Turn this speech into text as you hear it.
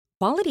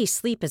Quality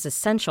sleep is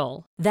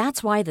essential.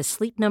 That's why the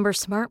Sleep Number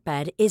Smart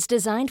Bed is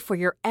designed for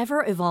your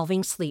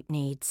ever-evolving sleep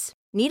needs.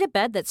 Need a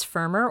bed that's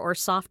firmer or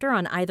softer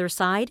on either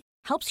side?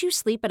 Helps you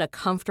sleep at a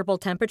comfortable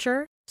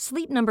temperature?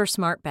 Sleep Number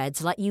Smart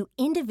Beds let you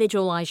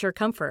individualize your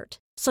comfort,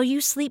 so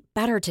you sleep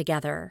better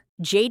together.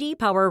 J.D.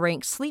 Power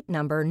ranks Sleep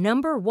Number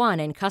number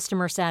 1 in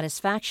customer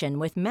satisfaction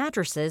with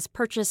mattresses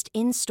purchased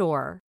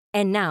in-store.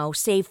 And now,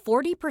 save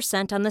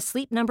 40% on the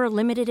Sleep Number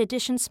Limited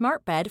Edition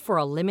Smart Bed for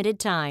a limited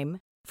time.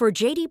 For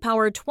J.D.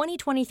 Power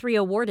 2023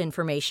 award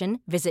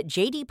information, visit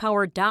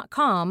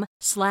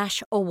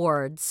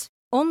jdpower.com/awards.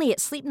 Only at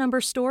Sleep Number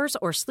stores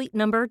or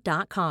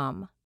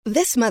sleepnumber.com.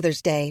 This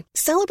Mother's Day,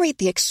 celebrate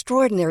the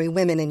extraordinary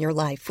women in your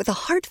life with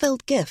a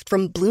heartfelt gift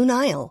from Blue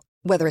Nile.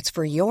 Whether it's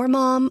for your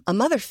mom, a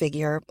mother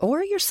figure,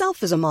 or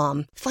yourself as a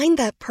mom, find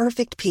that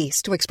perfect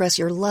piece to express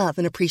your love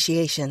and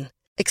appreciation.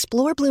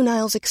 Explore Blue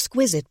Nile's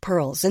exquisite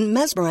pearls and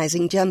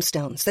mesmerizing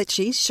gemstones that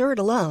she's sure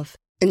to love.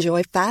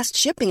 Enjoy fast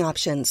shipping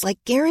options like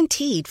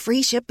guaranteed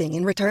free shipping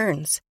and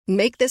returns.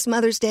 Make this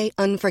Mother's Day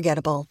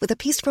unforgettable with a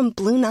piece from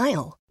Blue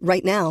Nile.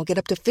 Right now, get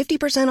up to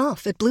 50%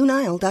 off at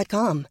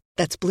BlueNile.com.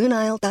 That's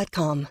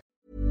BlueNile.com. A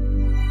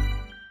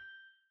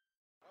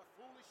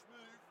foolish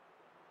move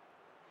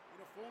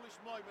in a foolish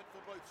moment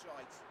for both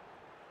sides.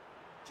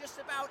 Just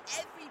about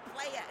every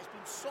player has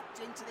been sucked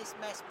into this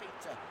mess,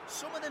 Peter.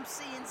 Some of them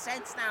seeing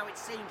sense now, it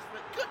seems,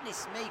 but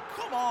goodness me,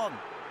 come on.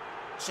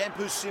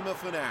 Tempers simmer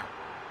for now.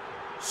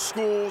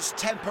 Scores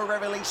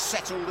temporarily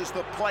settled as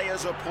the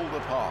players are pulled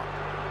apart.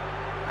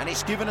 And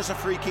it's given us a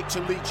free kick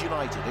to Leeds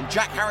United. And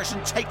Jack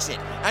Harrison takes it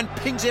and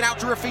pings it out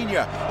to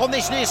Rafinha on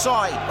this near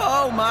side.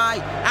 Oh my!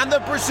 And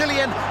the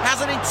Brazilian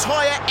has an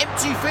entire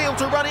empty field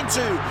to run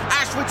into.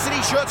 Ashford City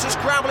shirts are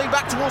scrambling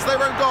back towards their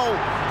own goal.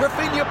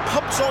 Rafinha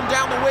pumps on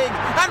down the wing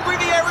and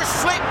Riviera's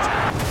slipped.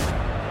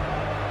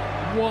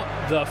 What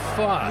the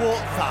fuck?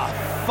 What the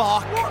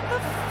fuck? What the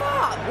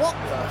fuck? What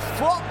the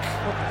fuck?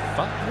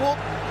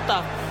 What the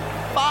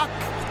fuck? What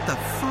the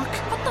fuck?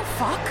 What the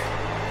fuck?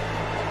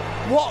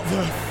 What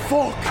the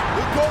fuck?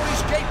 The goal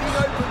is gaping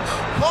open.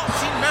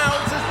 Boxing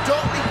mouths as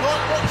Dartley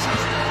Park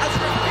watches as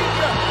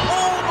Rafinha.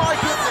 Oh my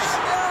goodness!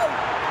 No!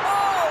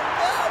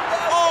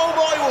 Oh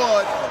my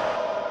word!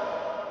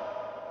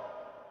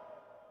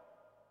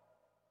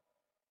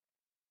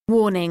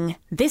 Warning: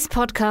 this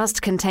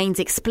podcast contains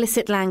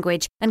explicit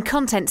language and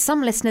content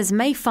some listeners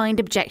may find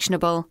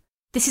objectionable.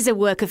 This is a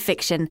work of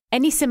fiction.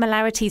 Any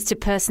similarities to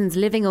persons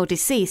living or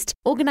deceased,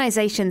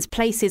 organisations,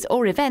 places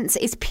or events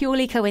is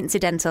purely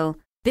coincidental.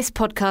 This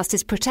podcast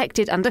is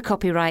protected under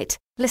copyright.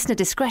 Listener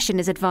discretion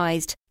is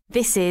advised.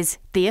 This is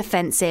The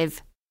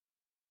Offensive.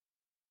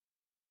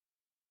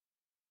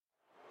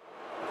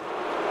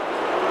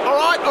 All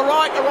right.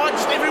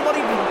 Just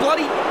everybody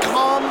bloody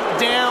calm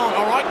down,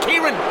 all right?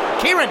 Kieran,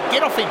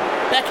 get off him.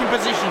 Back in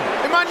position.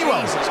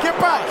 Emmanuel, get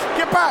back.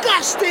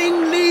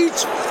 Disgusting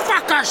Leeds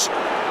fuckers!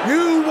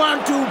 You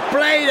want to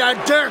play the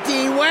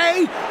dirty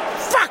way?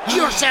 Fuck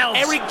yourselves!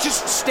 Eric,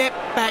 just step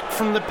back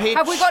from the pitch.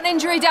 Have we got an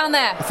injury down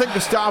there? I think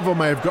Gustavo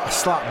may have got a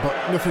slap, but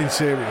nothing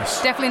serious.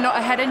 Definitely not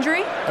a head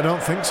injury? I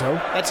don't think so.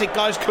 That's it,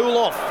 guys. Cool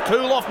off,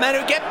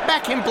 Manu. Get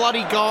back in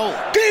bloody goal.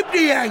 Keep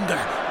the anger!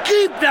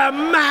 Keep the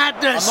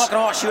madness! I'm not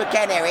going to ask you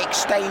again, Eric.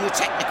 Stay in your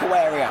technical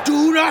area.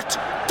 Do not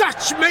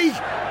touch me!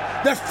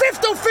 The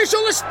fifth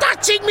official is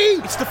touching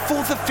me! It's the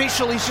fourth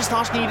official. He's just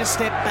asking you to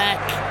step back.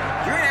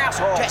 You're an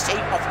asshole. Jesse,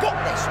 I've got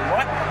this, all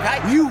right? Okay?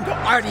 You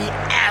are the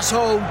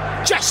asshole,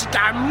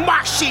 Jessica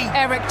Mashi!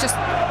 Eric, just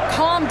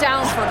calm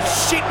down for a bit.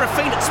 Shit,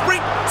 Rafinha.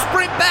 Sprint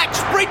back,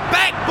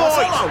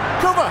 boys!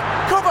 Cover!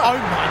 Oh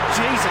my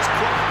Jesus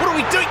Christ. What are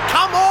we doing?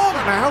 Come on!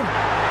 Not now.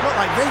 Not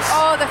like this.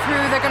 Oh, they're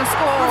through. They're going to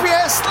score.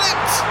 Riviera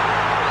slipped!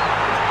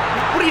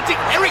 What do you think?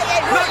 Eric, no!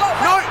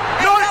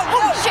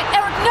 Oh, shit,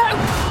 Eric, no!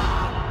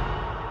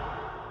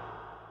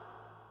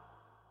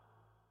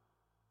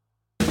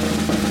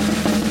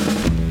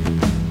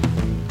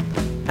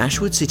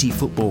 Ashwood City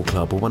Football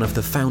Club were one of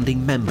the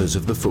founding members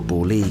of the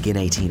Football League in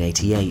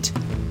 1888.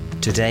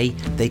 Today,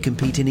 they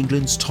compete in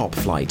England's top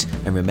flight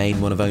and remain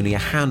one of only a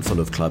handful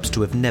of clubs to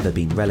have never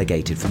been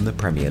relegated from the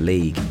Premier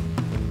League.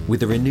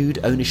 With a renewed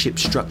ownership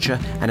structure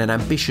and an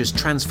ambitious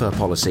transfer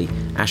policy,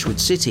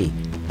 Ashwood City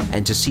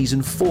enter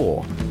Season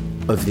 4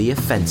 of The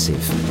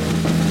Offensive.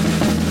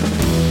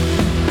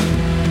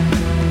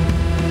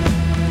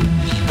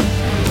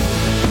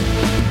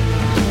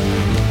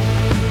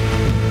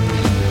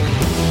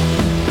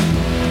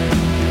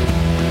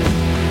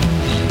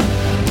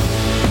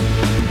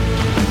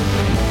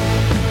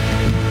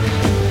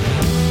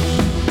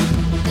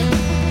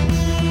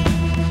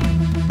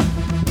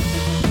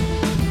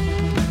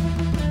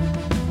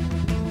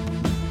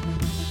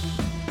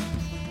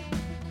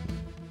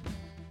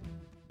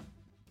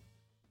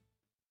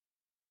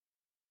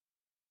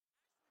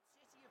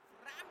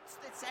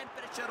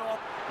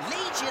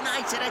 Leeds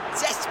United are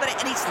desperate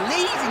and it's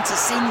leading to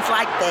scenes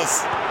like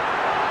this.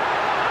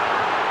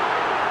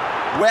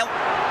 Well,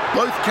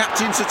 both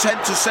captains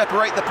attempt to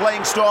separate the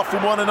playing staff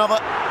from one another.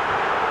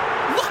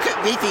 Look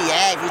at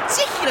Riviera,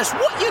 ridiculous.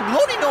 What are you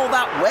running all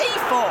that way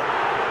for?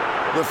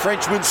 The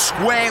Frenchman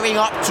squaring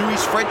up to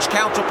his French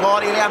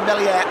counterpart, Illan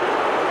Meslier.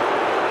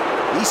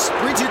 He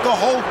sprinted the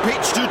whole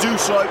pitch to do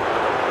so.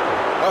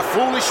 A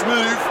foolish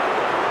move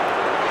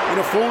in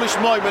a foolish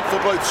moment for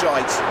both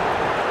sides.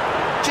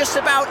 Just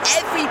about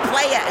every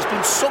player has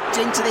been sucked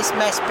into this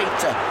mess,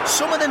 Peter.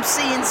 Some of them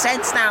seeing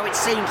sense now, it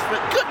seems,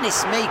 but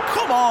goodness me,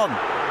 come on.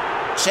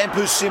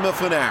 Tempers simmer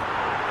for now.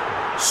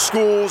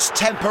 Scores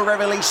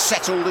temporarily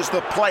settled as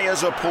the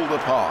players are pulled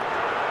apart.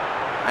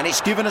 And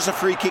it's given us a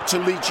free kick to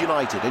Leeds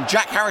United. And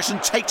Jack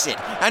Harrison takes it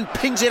and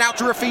pings it out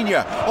to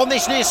Rafinha on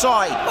this near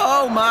side.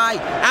 Oh my!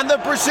 And the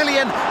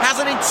Brazilian has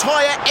an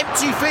entire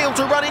empty field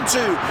to run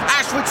into.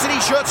 Ashford City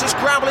shirts are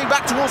scrambling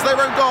back towards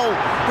their own goal.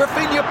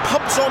 Rafinha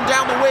pumps on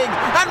down the wing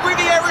and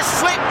Riviera's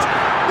slipped.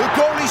 The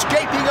goal is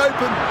gaping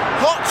open.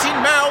 Hearts in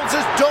mouths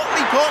as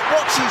Dartley Park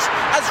watches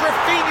as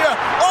Rafinha...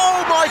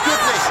 Oh my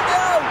goodness!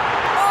 No!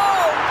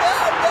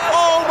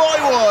 Oh my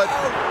word!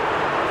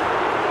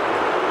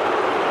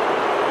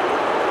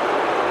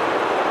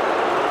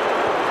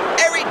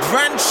 Eric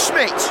Van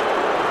Smit,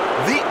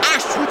 the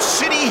Ashford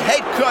City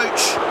head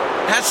coach,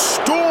 has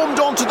stormed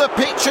onto the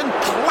pitch and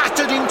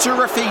clattered into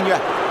Rafinha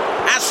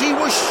as he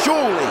was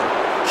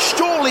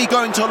surely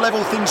going to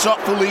level things up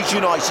for Leeds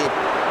United.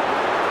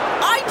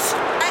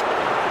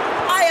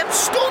 I am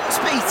stunned,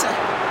 Peter.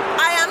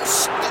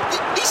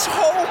 This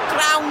whole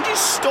ground is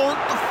stunned.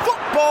 The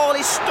football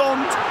is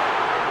stunned.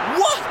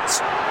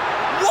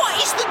 What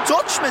is the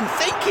Dutchman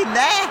thinking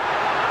there?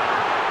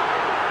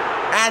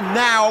 And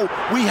now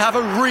we have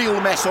a real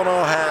mess on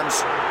our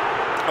hands.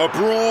 A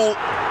brawl,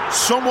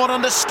 somewhat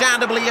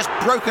understandably, has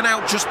broken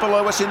out just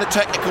below us in the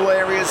technical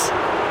areas.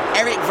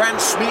 Eric Van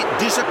Smit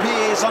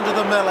disappears under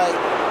the melee.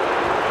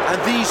 And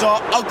these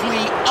are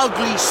ugly,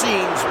 ugly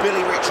scenes,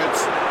 Billy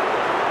Richards.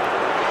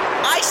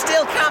 I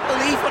still can't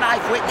believe what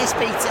I've witnessed,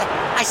 Peter.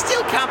 I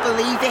still can't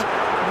believe it.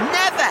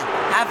 Never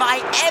have I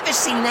ever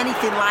seen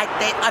anything like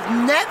this. I've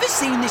never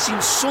seen this in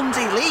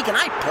Sunday League, and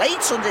I played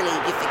Sunday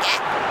League, you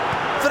forget.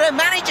 For a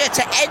manager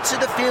to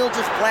enter the field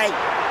of play,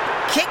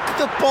 kick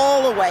the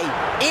ball away,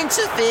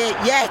 interfere,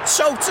 yeah,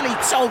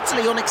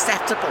 totally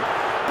unacceptable.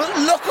 But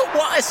look at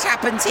what has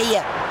happened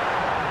here.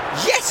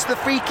 Yes, the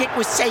free kick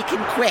was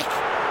taken quick,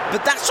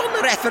 but that's on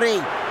the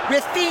referee.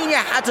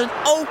 Rafinha had an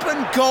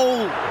open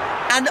goal.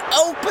 An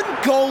open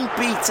goal,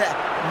 Peter.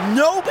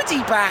 Nobody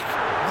back.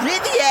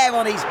 Riviere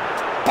on his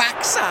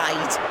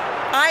backside.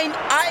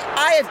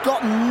 I have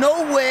got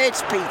no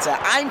words, Peter.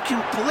 I'm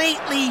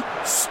completely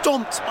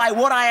stumped by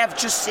what I have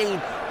just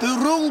seen. The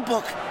rule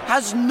book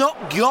has not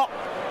got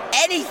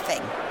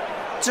anything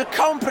to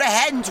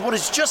comprehend what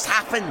has just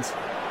happened.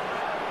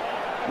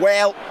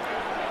 Well,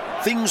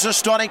 things are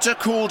starting to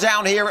cool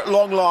down here at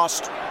long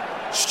last.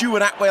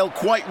 Stuart Atwell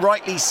quite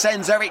rightly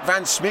sends Eric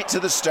Van Smit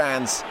to the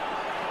stands.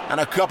 And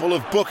a couple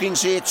of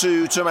bookings here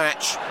too to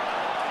match.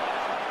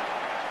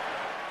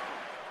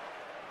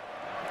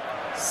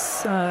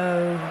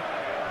 So...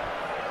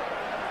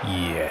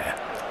 yeah.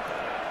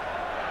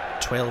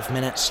 12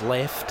 minutes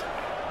left.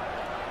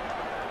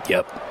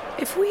 Yep.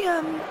 If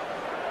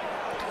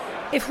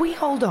we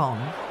hold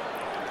on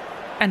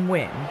and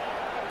win...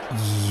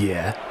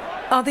 yeah.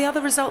 Are the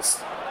other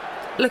results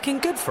looking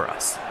good for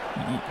us?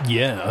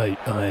 Yeah,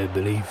 I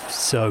believe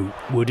so,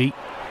 Woody.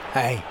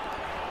 Hey.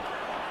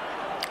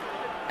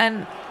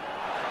 And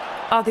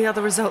are the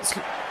other results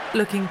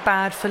looking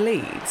bad for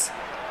Leeds?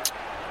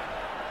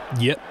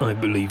 Yep, I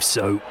believe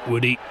so,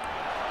 Woody.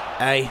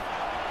 Hey.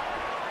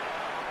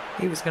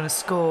 He was going to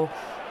score,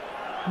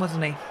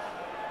 wasn't he?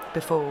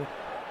 Before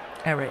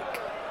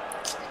Eric.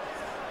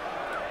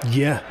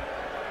 Yeah.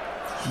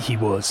 He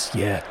was,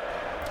 yeah.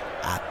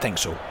 I think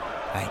so.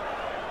 Hey.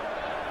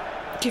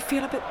 Do you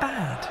feel a bit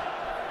bad?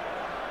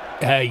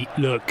 Hey,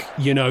 look,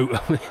 you know,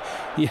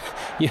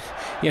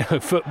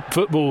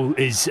 football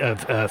is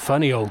a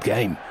funny old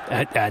game,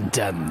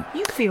 and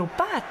you feel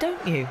bad,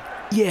 don't you?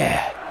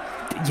 Yeah,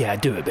 I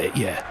do a bit,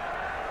 yeah.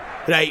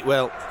 Right,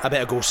 well, I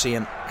better go see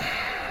him.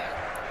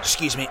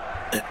 Excuse me.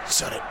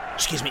 Sorry,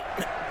 excuse me.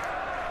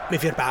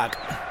 Move your bag.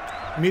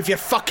 Move your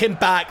fucking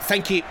bag.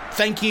 Thank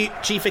you,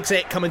 Chief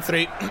Exec coming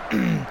through.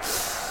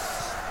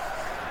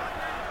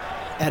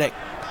 Eric.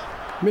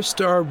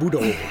 Mr.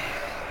 Woodall.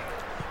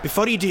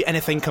 Before you do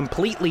anything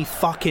completely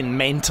fucking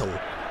mental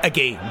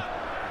again,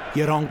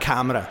 you're on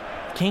camera,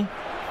 okay?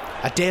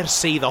 I dare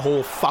say the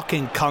whole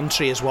fucking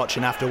country is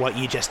watching after what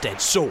you just did.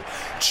 So,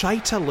 try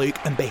to look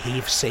and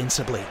behave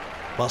sensibly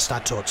whilst I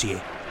talk to you,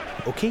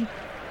 okay?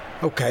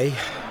 Okay,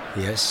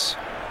 yes.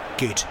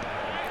 Good.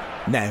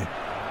 Now,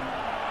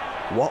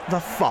 what the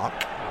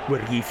fuck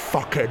were you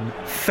fucking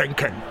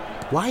thinking?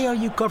 Why are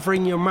you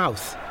covering your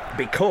mouth?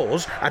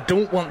 Because I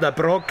don't want the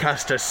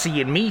broadcasters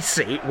seeing me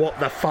say, what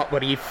the fuck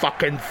were you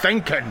fucking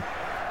thinking?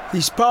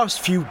 These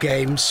past few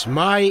games,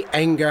 my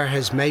anger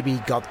has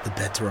maybe got the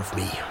better of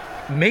me.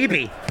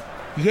 Maybe?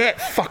 Yeah,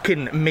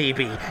 fucking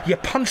maybe. You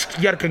punched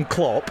Jurgen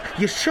Klopp,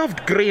 you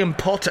shoved Graham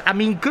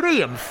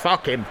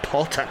fucking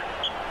Potter.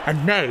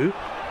 And now,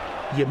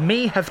 you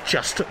may have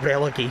just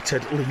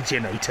relegated Leeds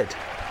United.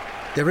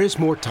 There is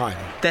more time.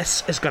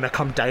 This is going to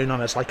come down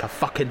on us like a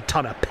fucking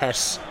ton of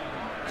piss.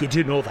 You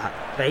do know that,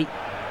 right?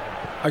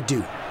 I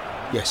do,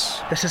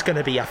 yes. This is going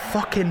to be a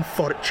fucking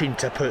fortune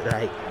to put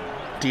right.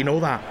 Do you know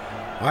that?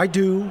 I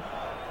do,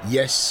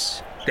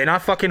 yes. Then I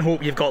fucking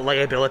hope you've got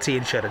liability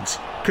insurance.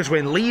 Because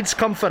when Leeds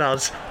come for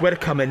us, we're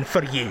coming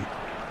for you.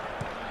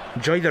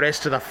 Enjoy the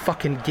rest of the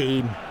fucking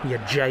game, you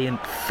giant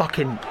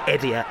fucking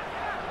idiot.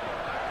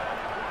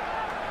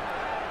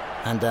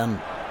 And,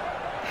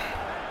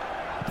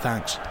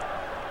 thanks.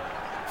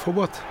 For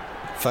what?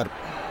 For,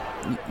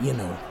 you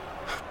know,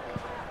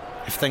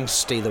 if things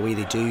stay the way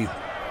they do,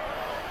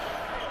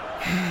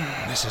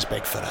 this is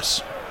big for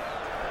us.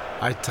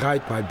 I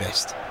tried my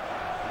best.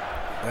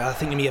 Well, I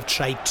think you may have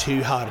tried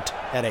too hard,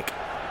 Eric.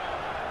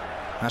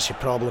 That's your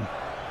problem.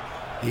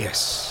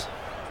 Yes.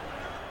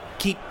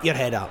 Keep your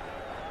head up.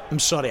 I'm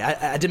sorry,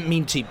 I didn't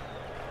mean to...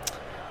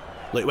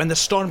 Look, when the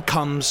storm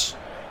comes,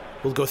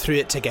 we'll go through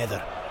it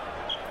together.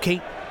 Okay?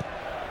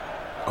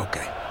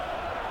 Okay.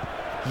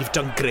 You've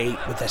done great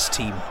with this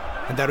team,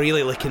 and they're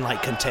really looking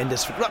like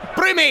contenders for...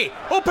 Broomy!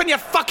 Open your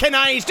fucking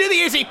eyes! Do the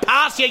easy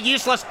pass, you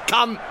useless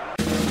cunt!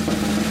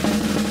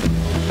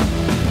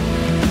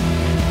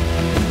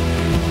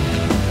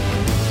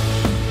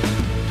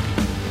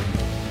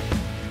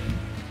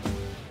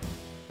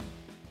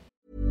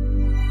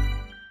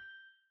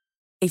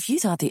 If you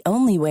thought the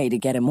only way to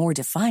get a more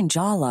defined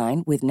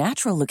jawline with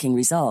natural-looking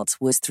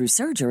results was through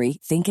surgery,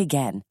 think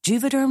again.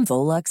 Juvederm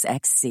Volux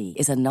XC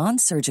is a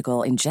non-surgical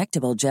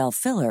injectable gel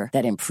filler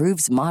that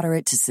improves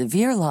moderate to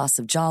severe loss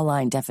of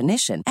jawline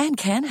definition and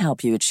can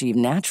help you achieve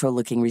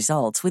natural-looking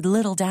results with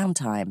little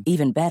downtime.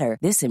 Even better,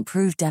 this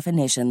improved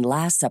definition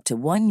lasts up to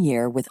 1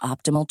 year with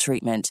optimal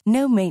treatment.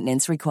 No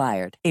maintenance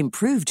required.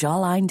 Improve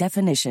jawline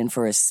definition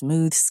for a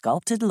smooth,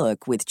 sculpted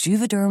look with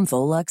Juvederm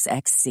Volux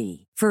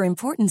XC. For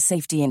important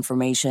safety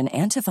information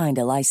and to find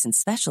a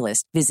licensed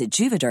specialist, visit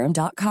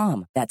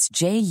Juvederm.com. That's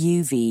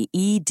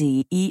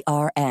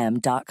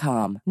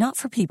JUVEDERM.com. Not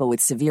for people with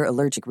severe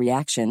allergic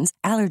reactions,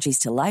 allergies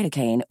to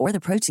lidocaine, or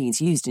the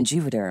proteins used in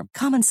Juvederm.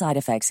 Common side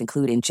effects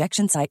include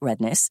injection site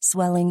redness,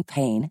 swelling,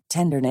 pain,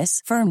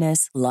 tenderness,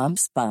 firmness,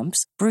 lumps,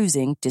 bumps,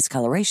 bruising,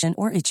 discoloration,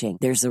 or itching.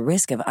 There's a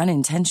risk of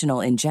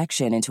unintentional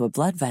injection into a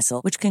blood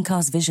vessel, which can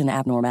cause vision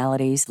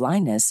abnormalities,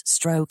 blindness,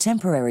 stroke,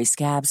 temporary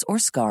scabs, or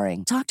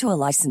scarring. Talk to a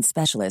licensed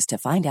specialist to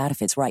find out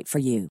if it's right for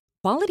you.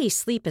 Quality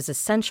sleep is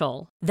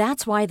essential.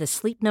 That's why the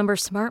Sleep Number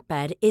Smart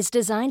Bed is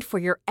designed for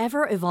your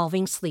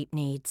ever-evolving sleep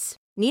needs.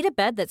 Need a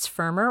bed that's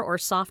firmer or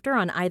softer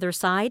on either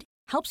side?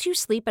 Helps you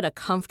sleep at a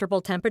comfortable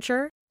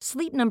temperature?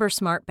 Sleep Number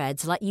Smart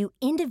Beds let you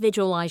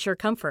individualize your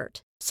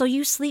comfort, so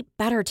you sleep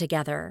better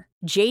together.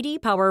 J.D.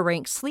 Power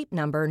ranks Sleep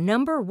Number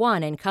number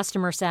 1 in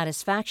customer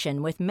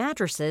satisfaction with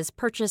mattresses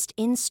purchased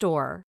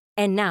in-store.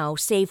 And now,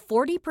 save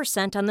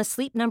 40% on the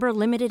Sleep Number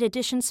Limited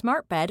Edition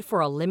Smart Bed for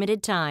a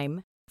limited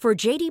time. For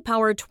J.D.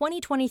 Power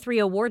 2023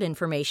 award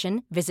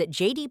information, visit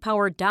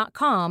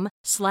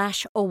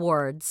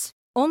jdpower.com/awards.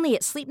 Only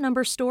at Sleep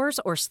Number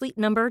stores or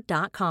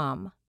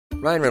sleepnumber.com.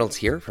 Ryan Reynolds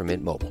here from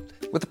Mint Mobile.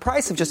 With the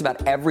price of just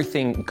about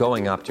everything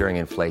going up during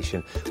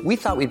inflation, we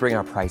thought we'd bring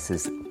our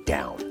prices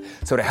down.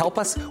 So to help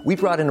us, we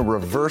brought in a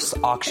reverse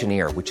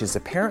auctioneer, which is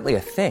apparently a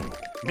thing.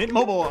 Mint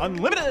Mobile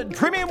Unlimited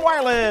Premium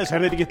Wireless. How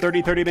to get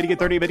 30, 30, bit to get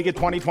 30, bit to get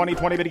 20, 20,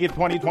 20, bit to get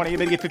 20, 20,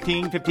 bit to get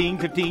 15, 15,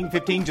 15,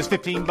 15, just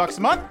 $15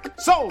 a month?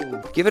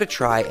 Sold! Give it a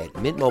try at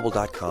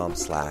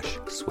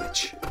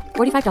mintmobile.com/switch.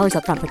 $45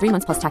 up front for 3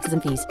 months plus taxes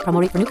and fees.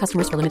 Promo rate for new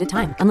customers for limited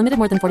time. Unlimited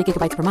more than 40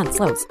 gigabytes per month.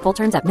 Slows full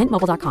terms at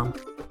mintmobile.com.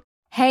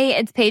 Hey,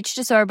 it's Paige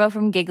DeSorbo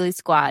from Giggly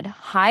Squad.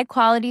 High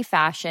quality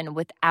fashion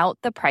without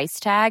the price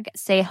tag.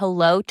 Say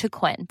hello to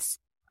Quince.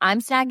 I'm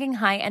snagging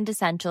high-end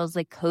essentials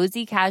like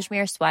cozy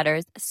cashmere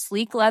sweaters,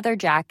 sleek leather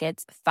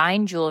jackets,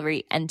 fine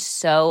jewelry, and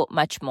so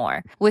much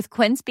more. With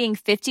Quince being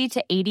 50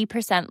 to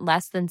 80%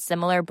 less than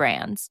similar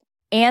brands.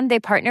 And they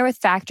partner with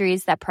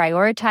factories that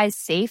prioritize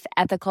safe,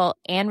 ethical,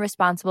 and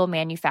responsible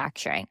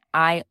manufacturing.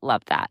 I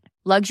love that.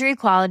 Luxury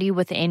quality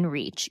within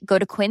reach. Go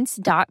to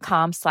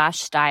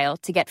quince.com/style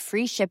to get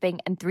free shipping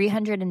and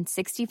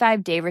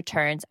 365-day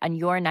returns on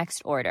your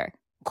next order.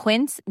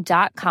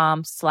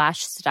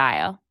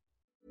 Quince.com/style.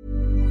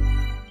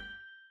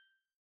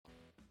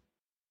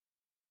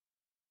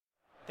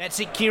 That's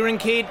it, Kieran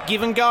Kidd.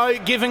 Give and go,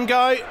 give and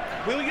go.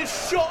 Will you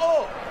shut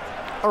up?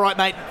 All right,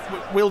 mate.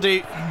 We'll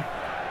do.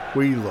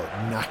 We look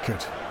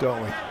knackered,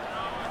 don't we?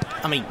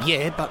 I mean,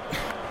 yeah, but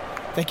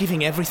they're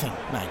giving everything,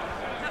 mate.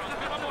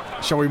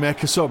 Shall we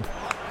make a sub?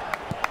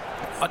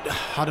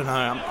 I don't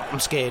know.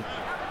 I'm scared.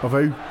 Of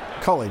who?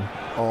 Colin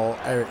or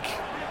Eric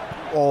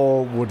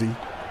or Woody?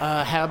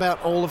 How about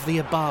all of the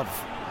above?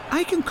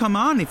 I can come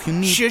on if you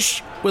need...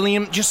 Shush,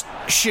 William. Just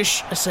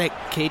shush a sec,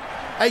 kid.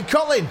 Hey,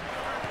 Colin.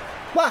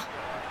 What?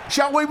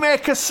 Shall we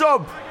make a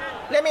sub?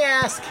 Let me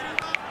ask.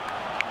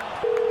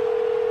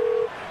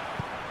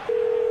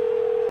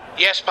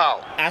 Yes,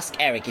 pal. Ask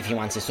Eric if he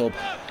wants a sub.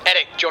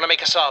 Eric, do you want to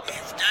make a sub?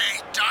 If they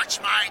touch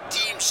my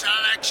team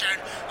selection,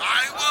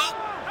 I will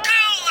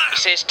kill them! He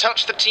says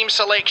touch the team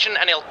selection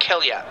and he'll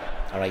kill you.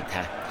 All right,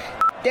 Ta.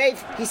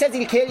 Dave, he says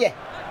he'll kill you.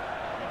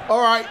 All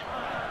right.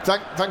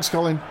 Thanks,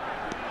 Colin.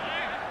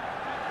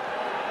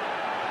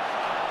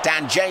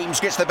 Dan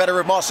James gets the better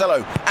of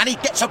Marcelo, and he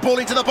gets a ball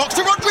into the box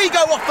to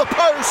Rodrigo off the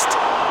post,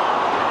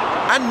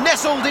 and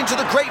nestled into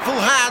the grateful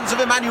hands of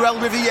Emmanuel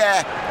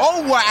Riviere. Oh,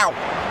 wow.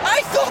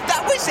 I thought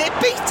that was it,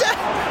 Peter.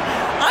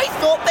 I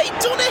thought they'd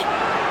done it.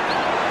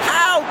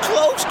 How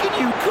close can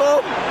you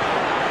come?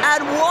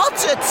 And what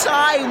a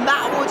time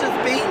that would have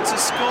been to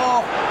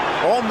score.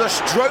 On the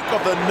stroke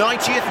of the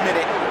 90th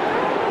minute.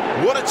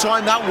 What a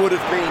time that would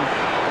have been.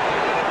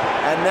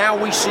 And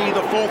now we see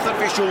the fourth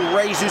official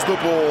raises the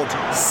board.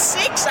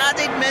 6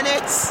 added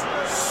minutes.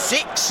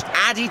 6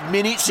 added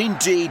minutes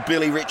indeed,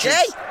 Billy Richards.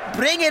 Hey,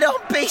 bring it on,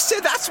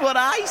 Peter. That's what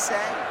I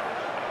say.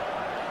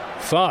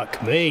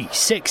 Fuck me.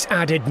 6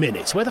 added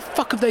minutes. Where the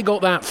fuck have they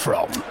got that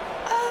from?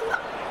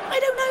 I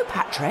don't know,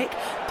 Patrick.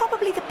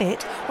 Probably the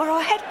bit where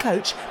our head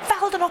coach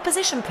fouled an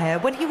opposition player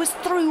when he was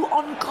through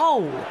on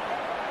goal.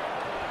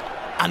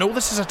 I know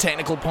this is a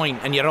technical point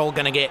and you're all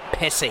going to get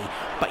pissy,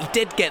 but he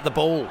did get the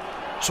ball.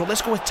 So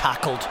let's go with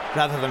tackled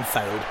rather than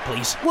fouled,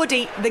 please.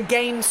 Woody, the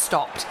game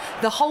stopped.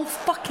 The whole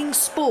fucking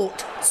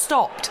sport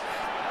stopped.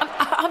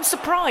 I'm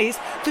surprised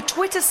the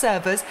Twitter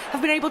servers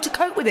have been able to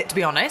cope with it, to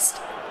be honest.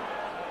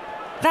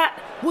 That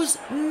was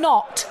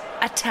not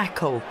a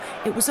tackle.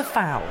 It was a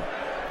foul.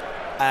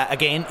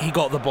 Again, he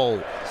got the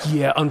ball.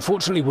 Yeah,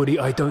 unfortunately, Woody,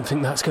 I don't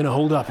think that's going to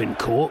hold up in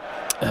court.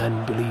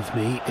 And believe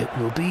me, it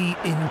will be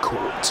in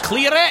court.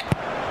 Clear it!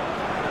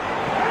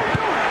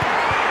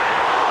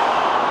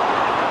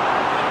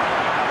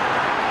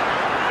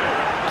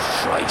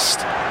 Christ.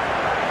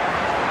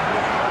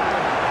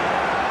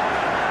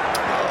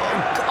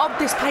 Oh, God,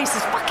 this place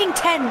is fucking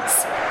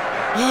tense.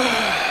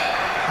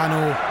 I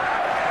know.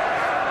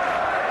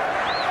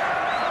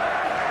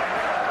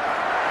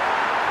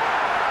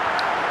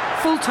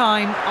 Full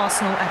time,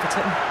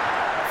 Arsenal-Everton.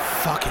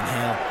 Fucking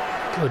hell.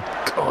 Good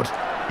God.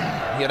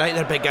 You're right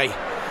there, big guy.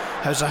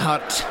 How's the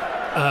heart?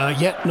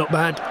 Yeah, not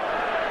bad.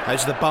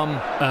 How's the bum?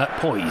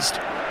 Poised.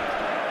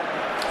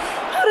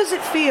 How does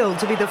it feel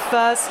to be the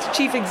first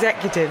chief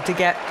executive to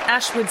get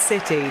Ashwood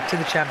City to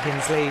the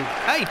Champions League?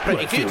 Hey,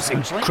 pretty good. Feels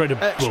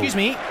incredible. Excuse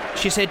me,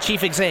 she said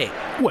chief exec.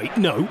 Wait,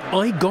 no,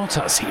 I got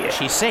us here.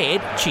 She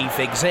said chief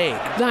exec.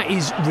 That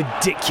is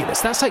ridiculous.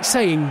 That's like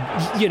saying,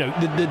 you know,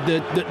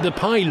 the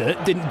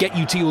pilot didn't get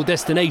you to your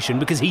destination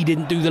because he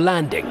didn't do the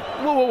landing.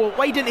 Whoa,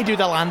 why didn't he do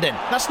the landing?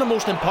 That's the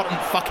most important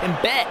fucking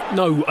bit.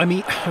 No, I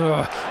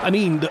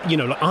mean, you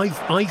know, like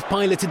I've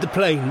piloted the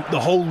plane the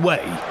whole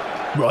way,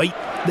 right?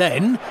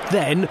 Then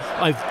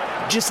I've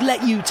just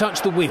let you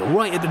touch the wheel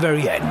right at the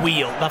very end.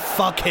 Wheel, the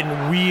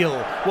fucking wheel.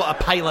 What a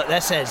pilot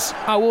this is.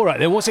 Oh, all right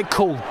then. What's it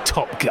called?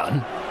 Top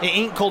Gun? It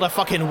ain't called a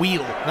fucking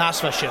wheel, that's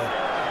for sure.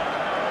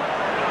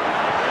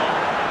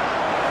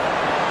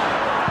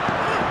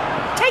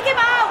 Take him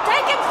out!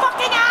 Take him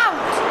fucking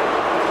out!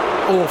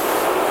 Oh,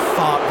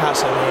 fuck,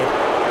 that's a lead.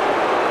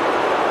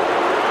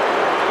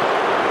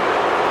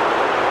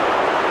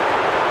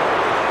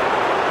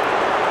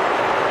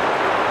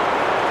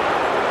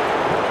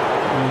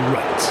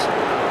 Right.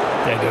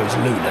 There goes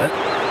Luna.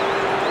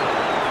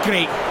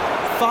 Great.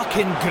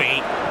 Fucking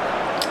great.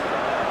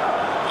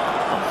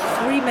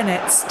 3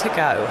 minutes to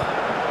go.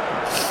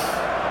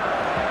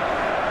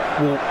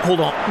 Well, hold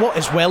on. What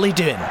is Welly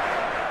doing?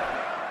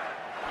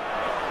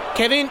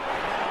 Kevin,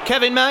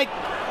 mate.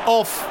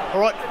 Off. All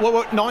right.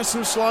 Whoa, nice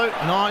and slow,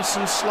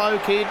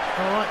 kid.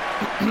 All right.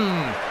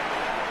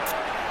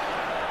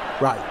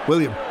 Right,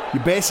 William,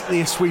 you're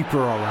basically a sweeper,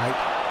 all right?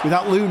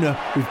 Without Luna,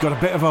 we've got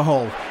a bit of a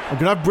hole. I'm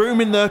going to have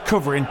Broom in there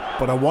covering,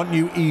 but I want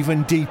you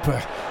even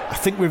deeper. I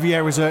think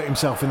Riviera's hurt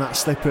himself in that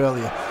slip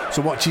earlier,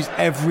 so watch his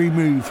every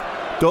move.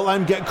 Don't let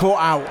him get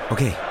caught out.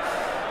 Okay.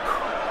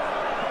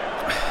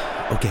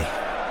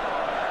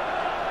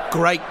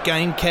 Great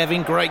game,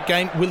 Kevin, great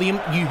game. William,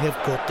 you have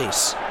got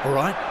this, all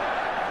right?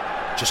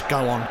 Just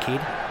go on,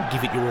 kid.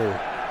 Give it your all.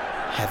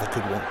 Have a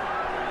good one.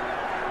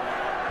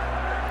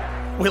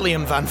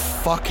 William Van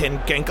fucking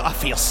Gink, I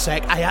feel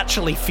sick. I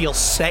actually feel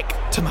sick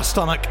to my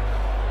stomach.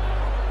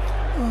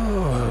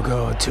 Oh,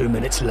 God, 2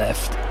 minutes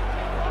left.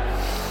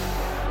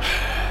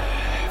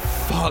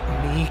 Fuck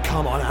me,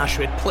 come on,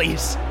 Ashwood,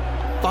 please.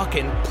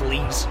 Fucking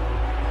please.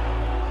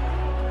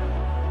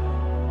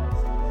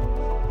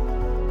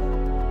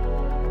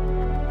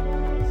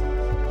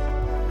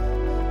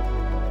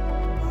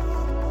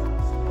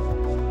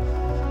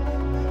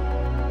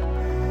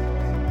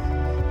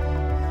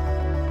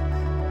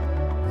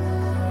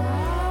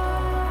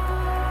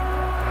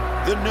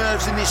 The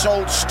nerves in this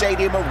old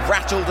stadium are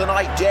rattled and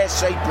I dare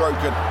say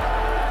broken.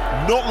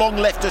 Not long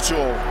left at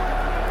all.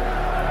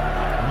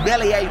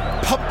 Meslier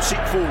pumps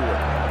it forward.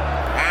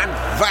 And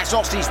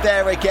Vassos is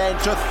there again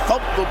to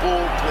thump the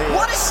ball clear.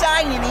 What a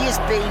signing he has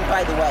been,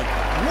 by the way.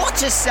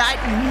 What a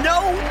sight.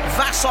 No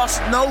Vassos,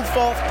 no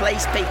fourth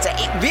place, Peter.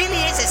 It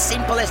really is as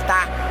simple as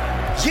that.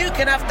 You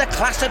can have the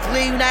class of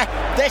Luna,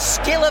 the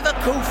skill of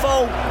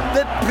Akufo,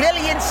 the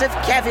brilliance of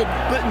Kevin,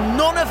 but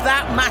none of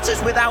that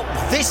matters without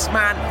this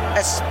man,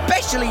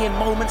 especially in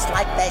moments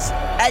like this.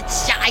 A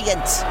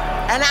giant,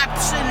 an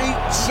absolute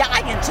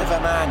giant of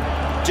a man.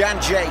 Dan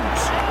James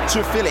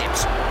to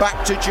Phillips,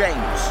 back to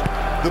James.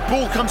 The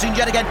ball comes in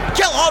yet again.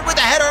 Gellhardt with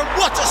the header, and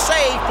what a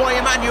save by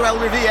Emmanuel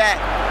Riviere.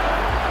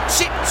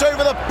 Tipped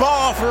over the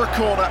bar for a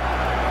corner.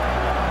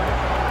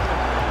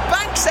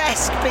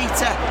 Banks-esque,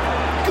 Peter.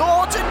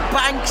 Gordon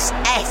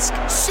Banks-esque.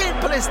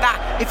 Simple as that.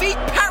 If he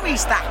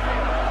parries that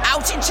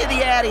out into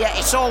the area,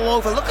 it's all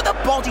over. Look at the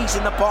bodies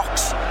in the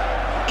box.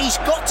 He's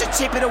got to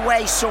tip it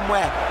away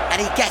somewhere, and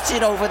he gets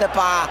it over the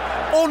bar.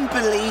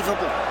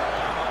 Unbelievable.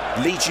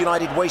 Leeds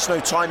United waste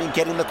no time in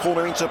getting the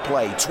corner into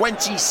play.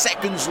 20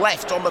 seconds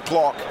left on the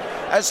clock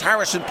as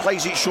Harrison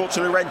plays it short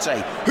to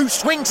Llorente, who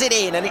swings it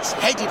in, and it's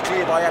headed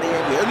clear by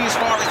Adeyemi, only as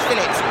far as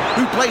Phillips,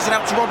 who plays it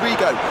out to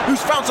Rodrigo,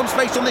 who's found some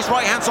space on this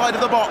right-hand side of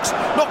the box,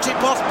 knocks it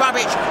past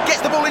Babic, gets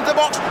the ball into the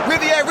box,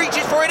 Riviere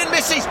reaches for it and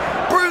misses.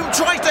 Broom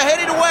tries to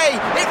head it away.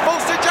 It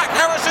falls to Jack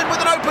Harrison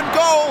with an open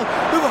goal,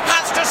 who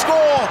has to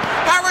score.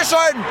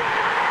 Harrison!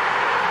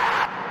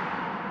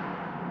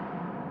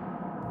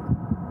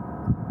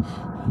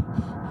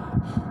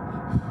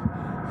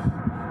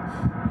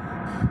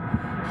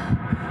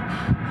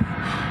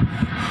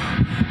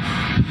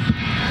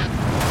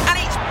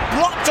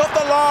 Off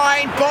the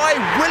line by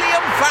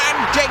William van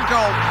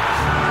Ginkel.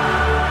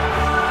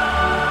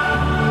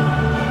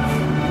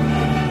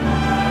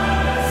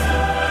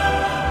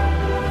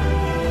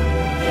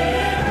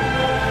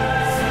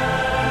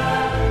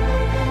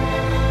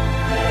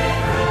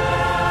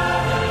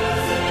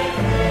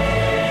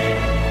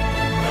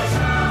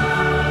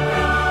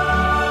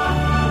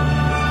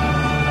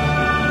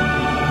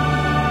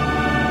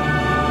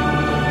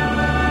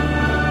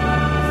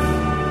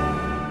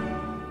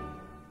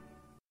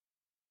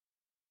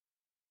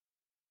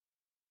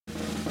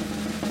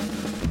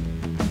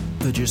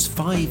 For just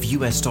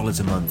 $5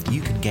 a month,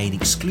 you can gain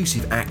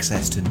exclusive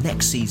access to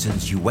next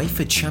season's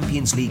UEFA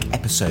Champions League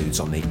episodes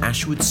on the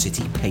Ashwood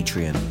City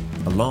Patreon,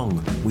 along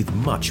with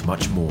much,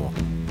 much more.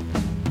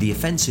 The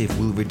Offensive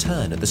will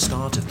return at the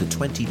start of the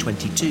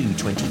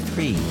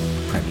 2022-23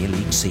 Premier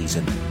League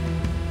season.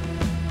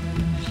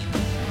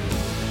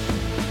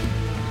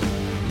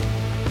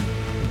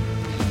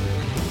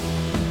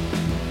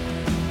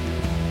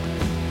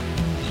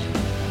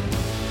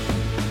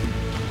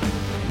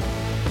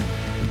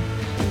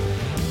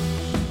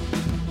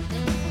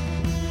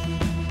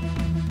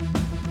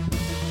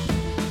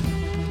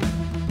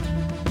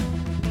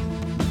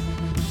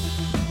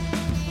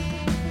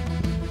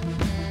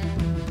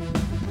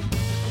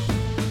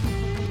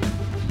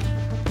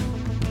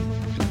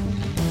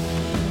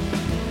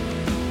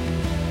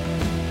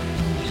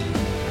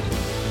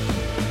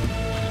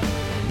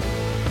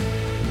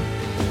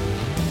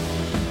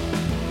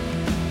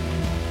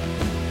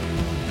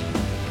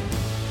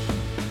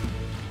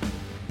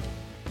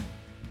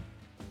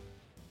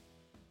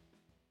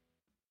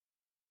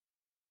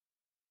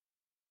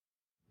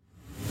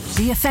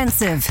 The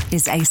Offensive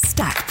is a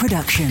Stack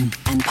production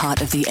and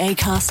part of the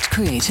Acast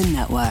Creator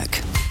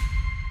Network.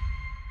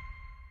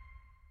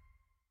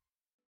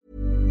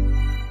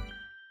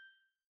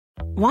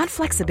 Want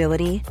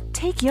flexibility?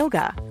 Take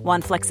yoga.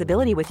 Want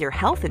flexibility with your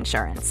health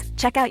insurance?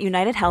 Check out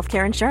United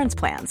Healthcare Insurance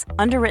Plans.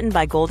 Underwritten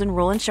by Golden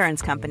Rule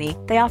Insurance Company,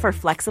 they offer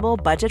flexible,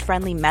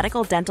 budget-friendly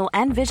medical, dental,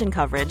 and vision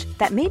coverage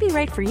that may be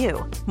right for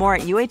you. More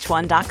at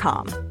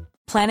uh1.com.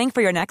 Planning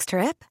for your next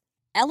trip?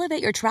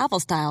 Elevate your travel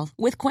style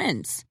with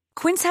Quince.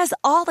 Quince has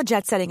all the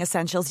jet-setting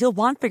essentials you'll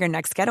want for your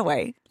next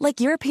getaway,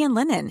 like European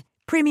linen,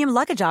 premium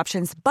luggage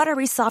options,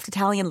 buttery soft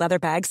Italian leather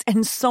bags,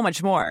 and so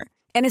much more.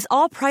 And is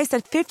all priced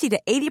at 50 to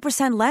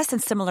 80% less than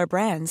similar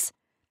brands.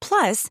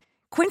 Plus,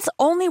 Quince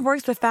only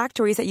works with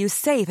factories that use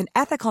safe and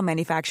ethical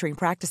manufacturing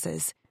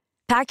practices.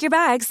 Pack your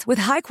bags with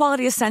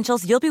high-quality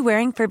essentials you'll be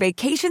wearing for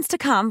vacations to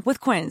come with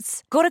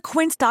Quince. Go to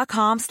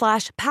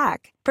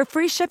quince.com/pack for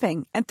free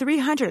shipping and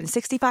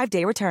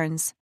 365-day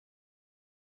returns.